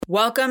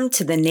Welcome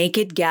to the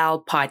Naked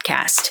Gal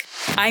podcast.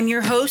 I'm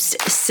your host,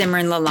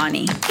 Simran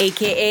Lalani,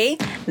 aka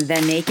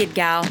The Naked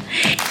Gal.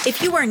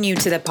 If you are new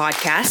to the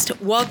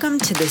podcast, welcome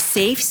to the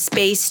safe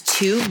space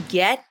to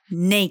get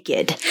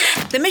naked.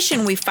 The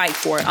mission we fight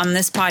for on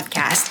this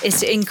podcast is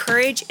to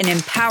encourage and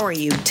empower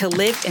you to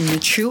live in the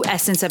true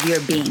essence of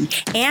your being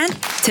and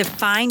to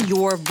find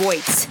your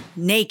voice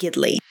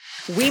nakedly.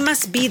 We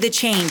must be the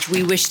change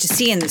we wish to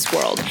see in this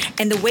world.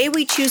 And the way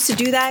we choose to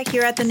do that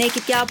here at the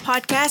Naked Gal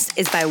podcast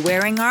is by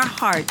wearing our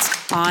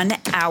hearts on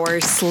our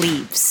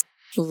sleeves.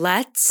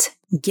 Let's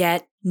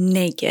get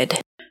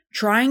naked.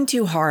 Trying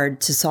too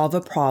hard to solve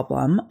a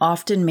problem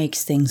often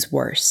makes things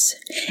worse.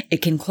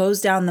 It can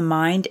close down the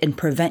mind and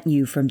prevent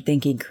you from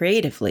thinking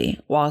creatively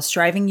while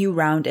driving you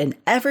round in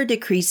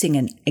ever-decreasing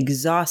and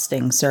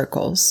exhausting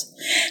circles.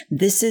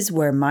 This is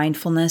where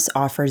mindfulness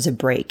offers a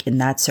break in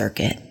that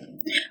circuit.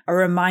 A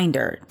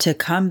reminder to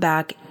come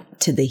back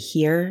to the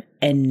here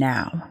and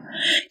now.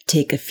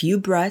 Take a few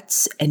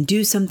breaths and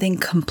do something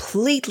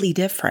completely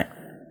different.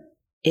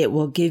 It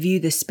will give you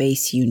the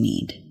space you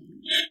need.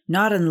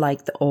 Not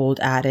unlike the old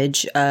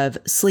adage of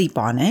sleep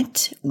on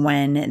it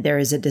when there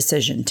is a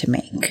decision to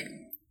make.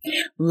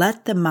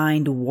 Let the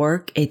mind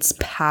work its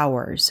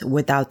powers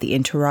without the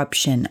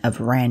interruption of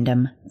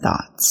random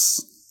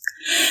thoughts.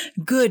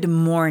 Good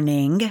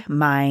morning,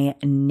 my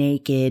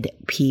naked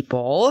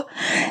people.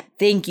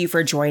 Thank you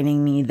for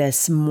joining me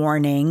this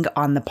morning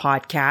on the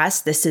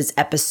podcast. This is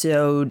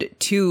episode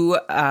 2,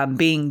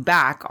 being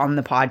back on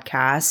the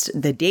podcast,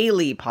 the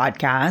daily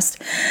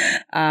podcast.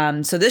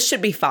 So this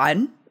should be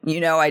fun. You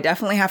know, I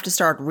definitely have to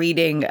start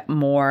reading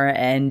more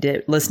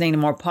and listening to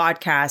more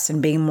podcasts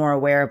and being more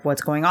aware of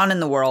what's going on in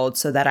the world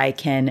so that I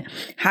can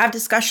have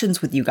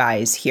discussions with you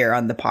guys here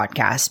on the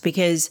podcast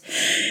because,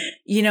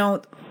 you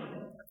know,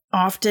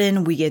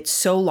 often we get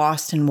so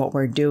lost in what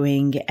we're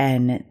doing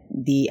and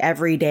the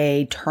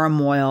everyday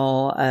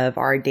turmoil of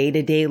our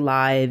day-to-day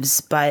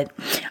lives. But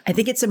I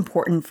think it's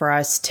important for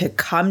us to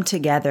come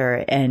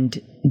together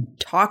and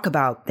talk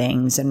about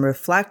things and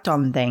reflect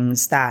on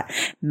things that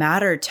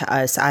matter to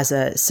us as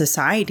a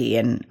society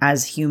and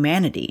as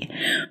humanity,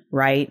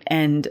 right?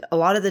 And a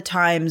lot of the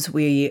times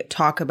we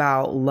talk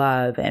about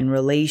love and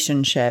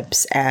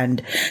relationships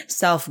and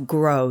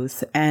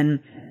self-growth,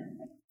 and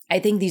I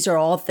think these are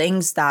all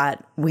things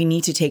that we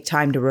need to take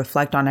time to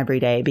reflect on every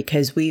day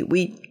because we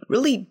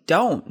really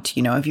don't.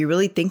 You know, if you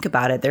really think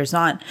about it, there's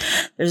not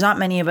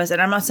many of us,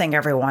 and I'm not saying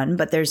everyone,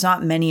 but there's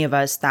not many of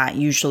us that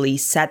usually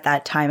set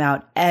that time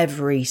out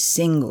every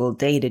single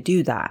day to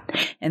do that.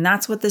 And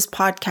that's what this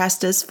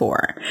podcast is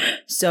for.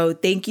 So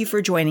thank you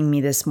for joining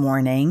me this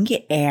morning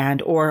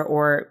and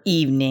or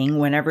evening,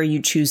 whenever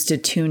you choose to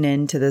tune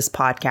in to this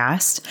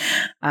podcast.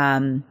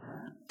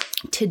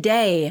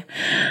 Today,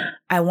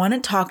 I want to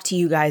talk to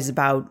you guys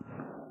about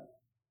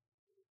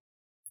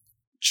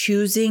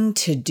choosing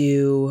to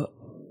do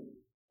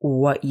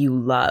what you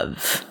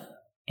love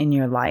in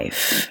your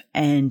life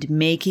and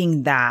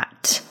making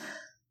that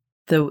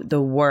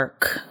the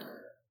work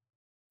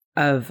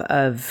of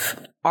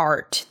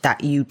art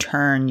that you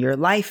turn your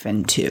life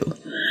into.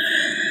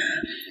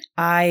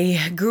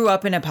 I grew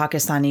up in a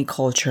Pakistani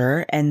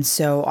culture, and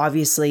so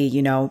obviously,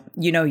 you know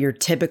your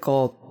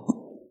typical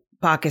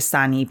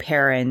Pakistani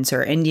parents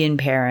or Indian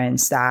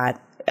parents that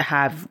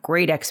have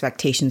great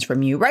expectations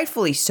from you,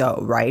 rightfully so,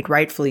 right?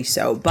 Rightfully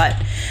so. But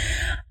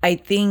I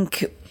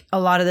think a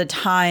lot of the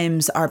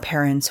times our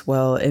parents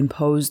will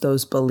impose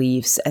those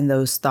beliefs and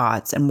those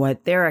thoughts and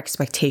what their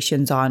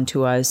expectations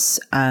onto us,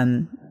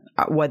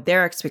 what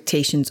their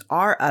expectations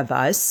are of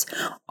us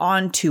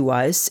onto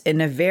us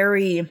in a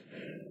very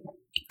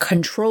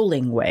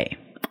controlling way.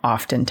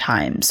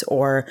 Oftentimes,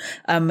 or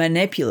a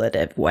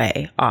manipulative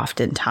way,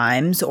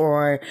 oftentimes,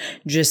 or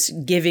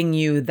just giving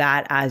you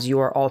that as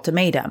your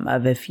ultimatum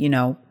of if, you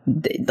know,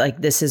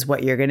 like this is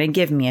what you're going to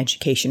give me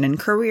education and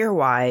career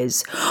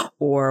wise,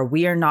 or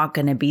we are not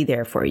going to be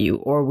there for you,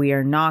 or we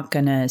are not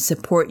going to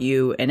support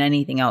you in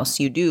anything else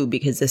you do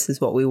because this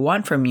is what we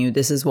want from you.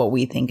 This is what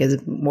we think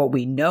is what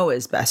we know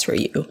is best for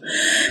you.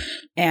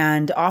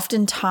 And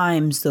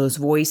oftentimes those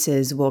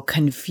voices will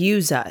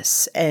confuse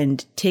us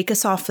and take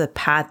us off the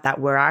path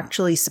that we're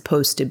actually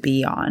supposed to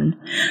be on,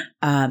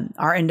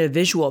 our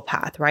individual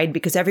path, right?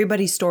 Because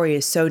everybody's story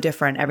is so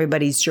different.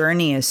 Everybody's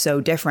journey is so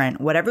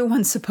different. What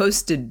everyone's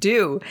supposed to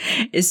do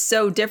is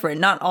so different.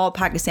 Not all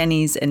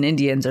Pakistanis and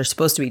Indians are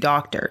supposed to be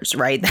doctors,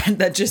 right?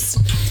 That just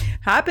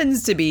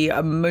happens to be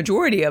a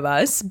majority of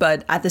us.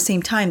 But at the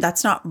same time,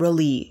 that's not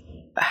really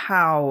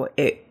how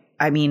it,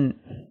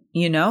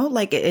 you know,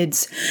 like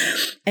it's,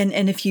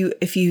 and if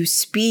you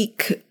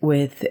speak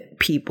with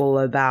people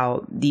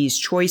about these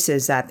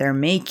choices that they're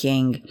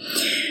making,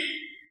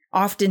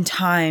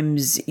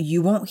 oftentimes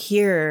you won't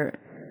hear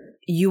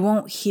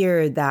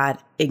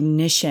that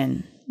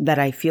ignition that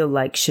I feel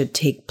like should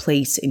take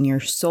place in your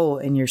soul,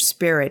 in your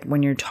spirit,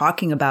 when you're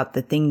talking about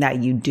the thing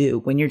that you do,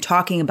 when you're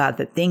talking about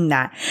the thing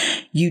that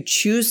you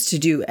choose to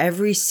do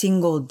every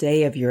single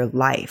day of your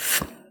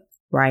life,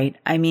 right?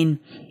 I mean,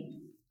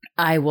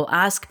 I will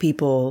ask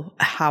people,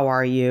 how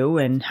are you?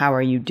 And how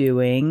are you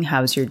doing?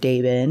 How's your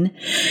day been?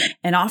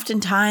 And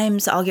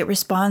oftentimes I'll get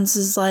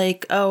responses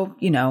like, oh,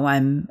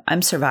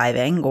 I'm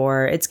surviving,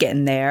 or it's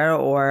getting there,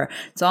 or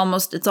it's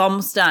almost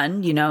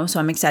done, so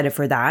I'm excited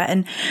for that.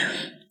 And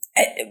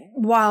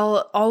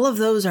while all of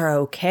those are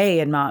okay,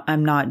 and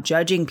I'm not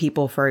judging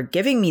people for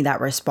giving me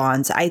that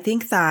response, I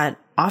think that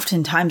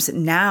oftentimes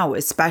now,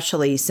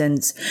 especially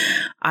since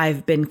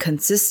I've been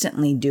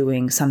consistently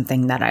doing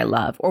something that I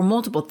love, or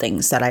multiple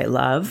things that I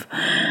love,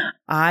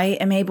 I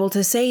am able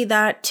to say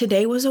that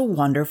today was a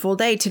wonderful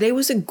day. Today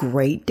was a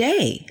great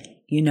day.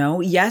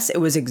 Yes, it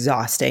was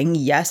exhausting.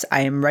 Yes,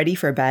 I am ready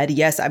for bed.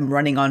 Yes, I'm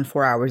running on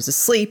 4 hours of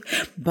sleep,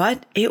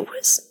 but it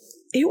was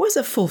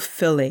a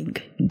fulfilling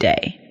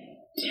day.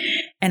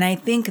 And I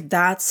think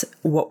that's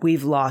what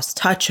we've lost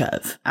touch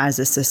of as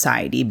a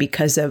society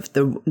because of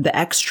the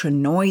extra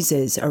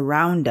noises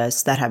around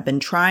us that have been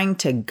trying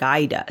to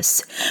guide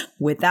us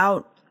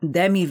without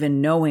them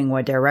even knowing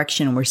what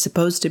direction we're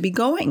supposed to be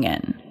going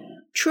in.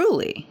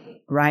 Truly,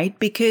 right?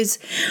 Because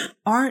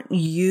aren't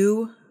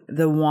you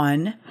the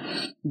one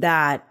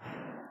that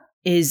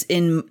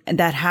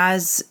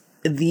has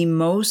the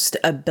most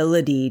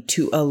ability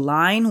to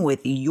align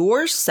with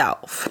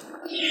yourself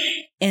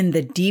in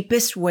the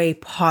deepest way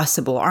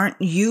possible?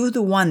 Aren't you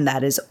the one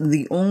that is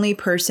the only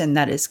person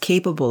that is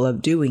capable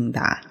of doing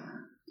that?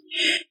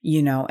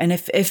 And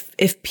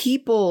if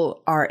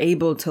people are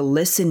able to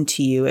listen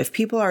to you, if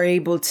people are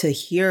able to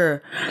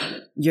hear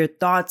your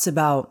thoughts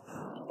about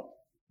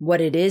what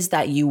it is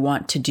that you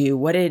want to do,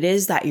 what it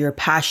is that you're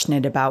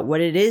passionate about,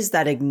 what it is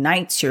that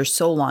ignites your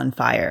soul on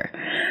fire,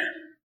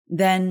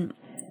 then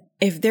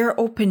if they're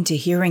open to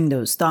hearing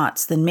those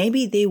thoughts, then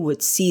maybe they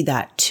would see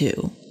that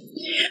too.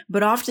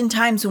 But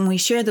oftentimes when we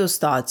share those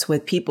thoughts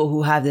with people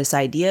who have this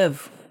idea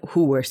of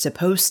who we're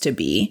supposed to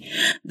be,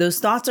 those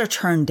thoughts are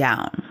turned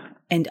down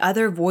and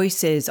other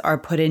voices are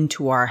put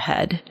into our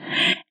head.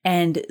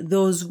 And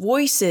those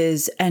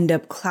voices end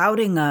up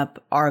clouding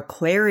up our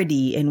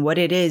clarity in what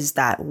it is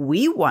that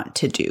we want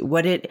to do.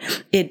 What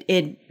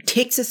it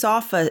takes us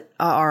off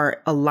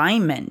our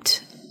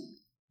alignment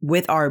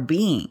with our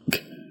being.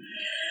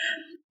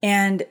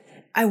 And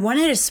I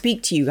wanted to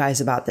speak to you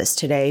guys about this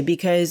today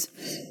because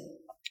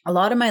a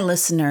lot of my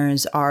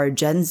listeners are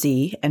Gen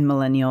Z and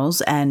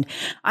millennials, and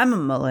I'm a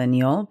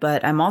millennial,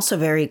 but I'm also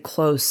very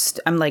close.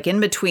 I'm like in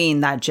between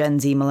that Gen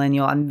Z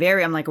millennial. I'm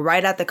like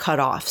right at the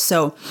cutoff.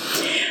 So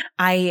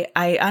I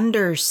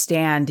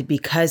understand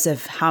because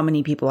of how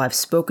many people have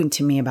spoken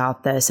to me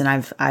about this, and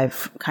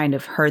I've kind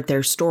of heard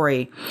their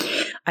story.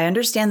 I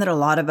understand that a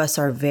lot of us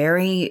are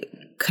very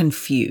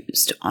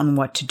confused on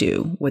what to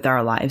do with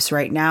our lives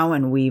right now,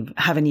 and we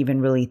haven't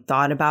even really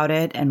thought about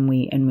it, and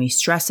we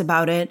stress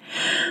about it.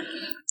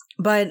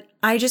 But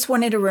I just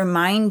wanted to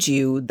remind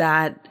you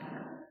that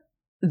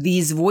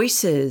these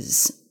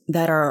voices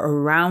that are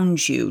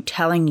around you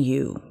telling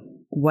you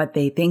what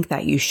they think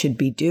that you should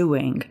be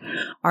doing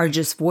are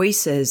just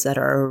voices that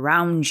are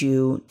around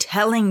you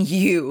telling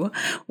you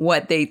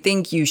what they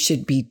think you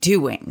should be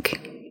doing.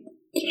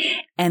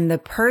 And the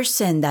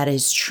person that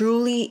is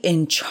truly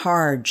in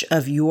charge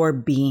of your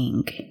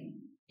being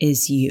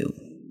is you.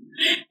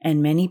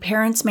 And many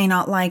parents may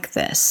not like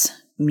this,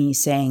 me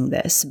saying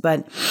this,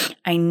 but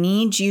I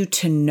need you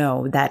to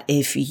know that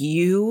if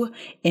you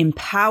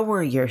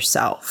empower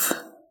yourself,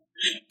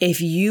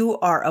 if you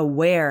are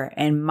aware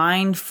and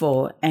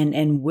mindful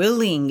and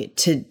willing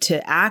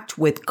to act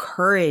with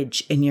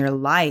courage in your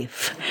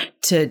life,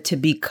 to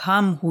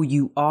become who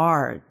you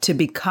are, to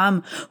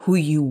become who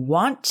you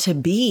want to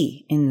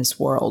be in this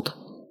world,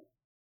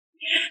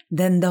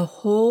 then the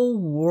whole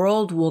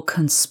world will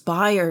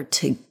conspire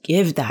to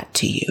give that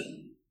to you.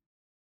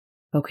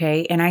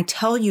 Okay. And I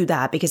tell you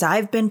that because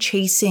I've been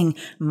chasing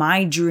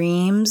my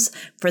dreams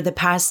for the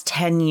past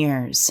 10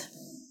 years.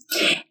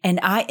 And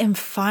I am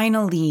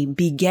finally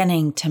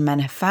beginning to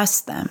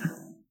manifest them.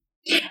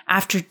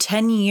 After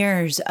 10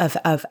 years of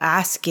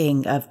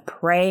asking, of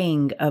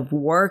praying, of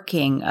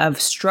working, of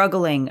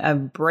struggling,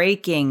 of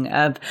breaking,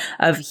 of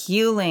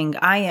healing,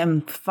 I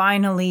am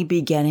finally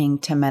beginning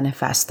to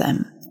manifest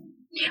them.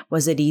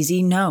 Was it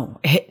easy? No,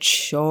 it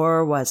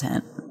sure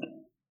wasn't.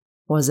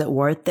 Was it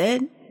worth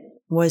it?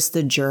 Was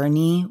the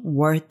journey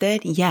worth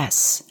it?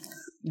 Yes.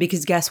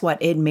 Because guess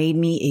what? It made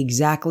me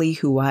exactly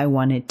who I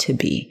wanted to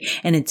be.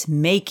 And it's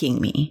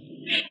making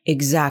me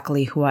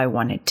exactly who I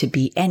wanted to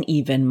be and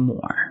even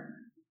more.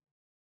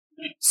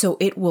 So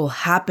it will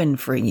happen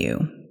for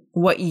you.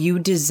 What you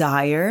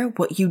desire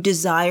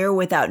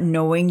without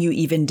knowing you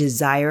even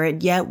desire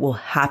it yet will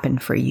happen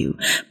for you.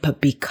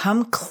 But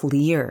become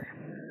clear.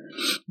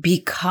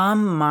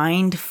 Become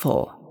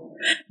mindful.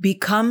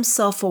 Become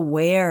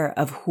self-aware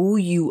of who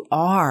you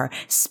are.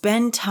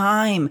 Spend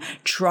time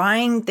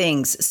trying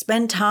things.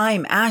 Spend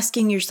time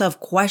asking yourself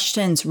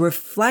questions.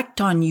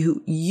 Reflect on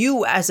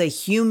you as a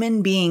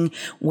human being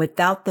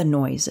without the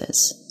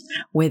noises.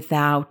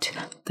 Without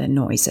the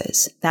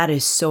noises. That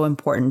is so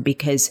important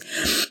because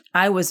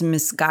I was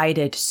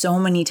misguided so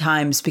many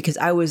times because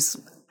I was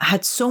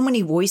had so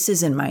many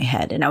voices in my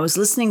head, and I was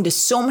listening to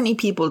so many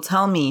people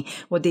tell me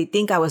what they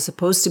think I was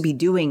supposed to be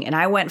doing. And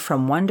I went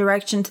from one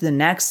direction to the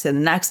next and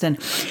the next. And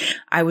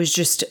I was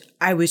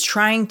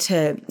trying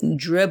to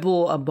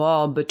dribble a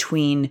ball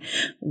between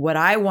what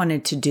I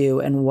wanted to do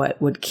and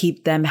what would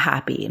keep them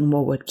happy and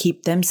what would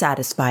keep them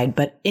satisfied.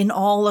 But in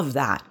all of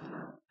that,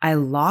 I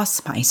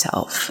lost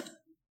myself,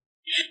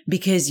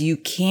 because you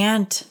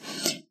can't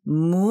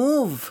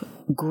move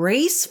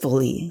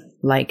gracefully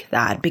like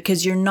that,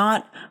 because you're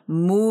not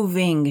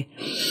moving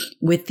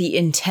with the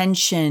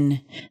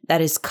intention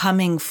that is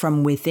coming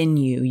from within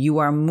you. You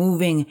are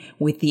moving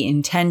with the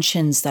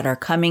intentions that are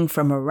coming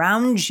from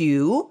around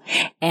you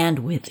and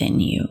within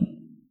you.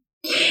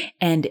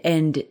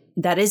 And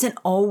that isn't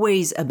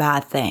always a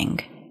bad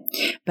thing.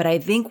 But I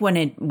think when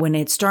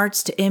it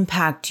starts to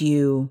impact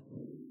you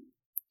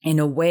in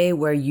a way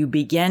where you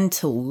begin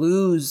to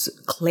lose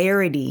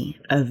clarity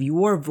of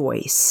your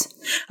voice,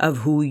 of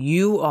who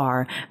you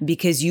are,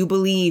 because you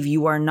believe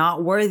you are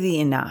not worthy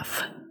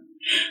enough.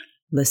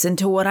 Listen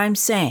to what I'm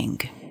saying.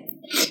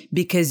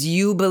 Because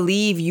you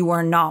believe you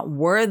are not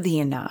worthy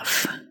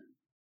enough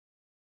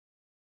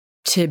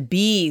to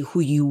be who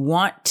you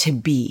want to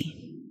be,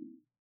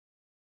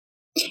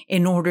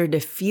 in order to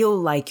feel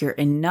like you're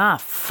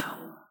enough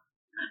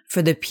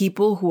for the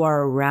people who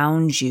are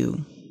around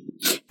you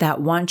that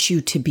want you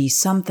to be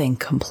something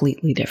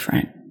completely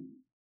different.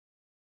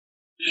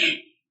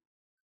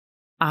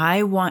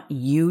 I want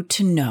you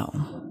to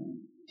know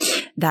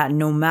that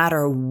no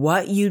matter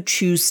what you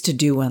choose to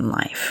do in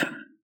life,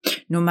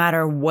 no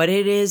matter what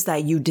it is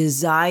that you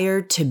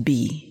desire to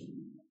be,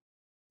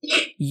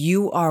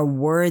 you are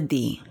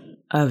worthy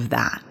of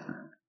that.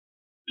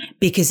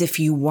 Because if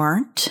you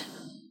weren't,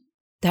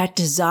 that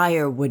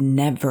desire would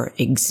never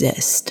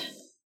exist.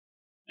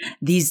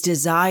 These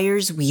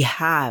desires we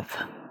have,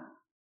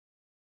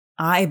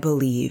 I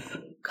believe,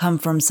 come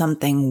from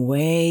something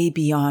way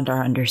beyond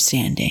our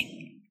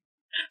understanding,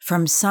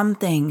 from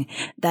something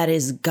that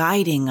is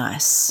guiding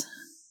us.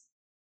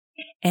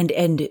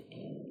 And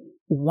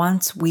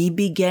once we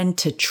begin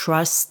to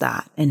trust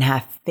that and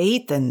have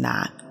faith in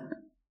that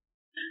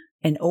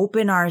and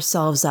open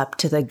ourselves up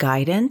to the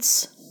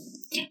guidance,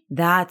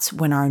 that's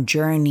when our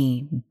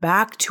journey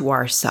back to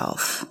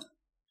ourselves,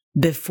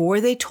 before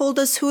they told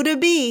us who to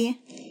be,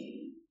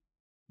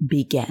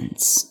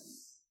 begins.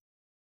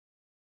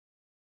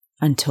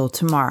 Until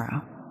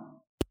tomorrow.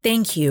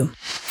 Thank you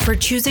for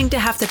choosing to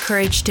have the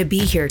courage to be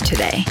here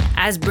today.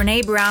 As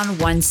Brené Brown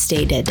once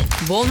stated,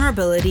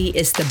 vulnerability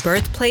is the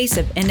birthplace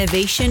of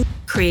innovation,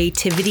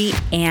 creativity,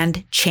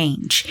 and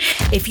change.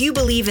 If you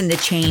believe in the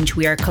change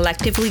we are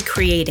collectively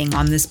creating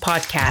on this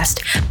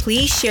podcast,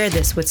 please share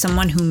this with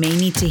someone who may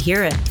need to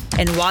hear it.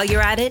 And while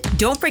you're at it,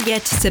 don't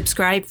forget to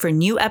subscribe for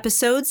new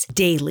episodes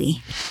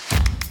daily.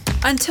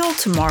 Until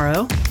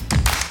tomorrow,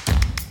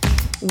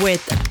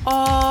 with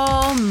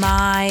all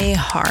my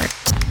heart.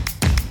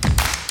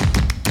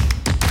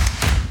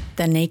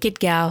 The Naked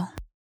Gal.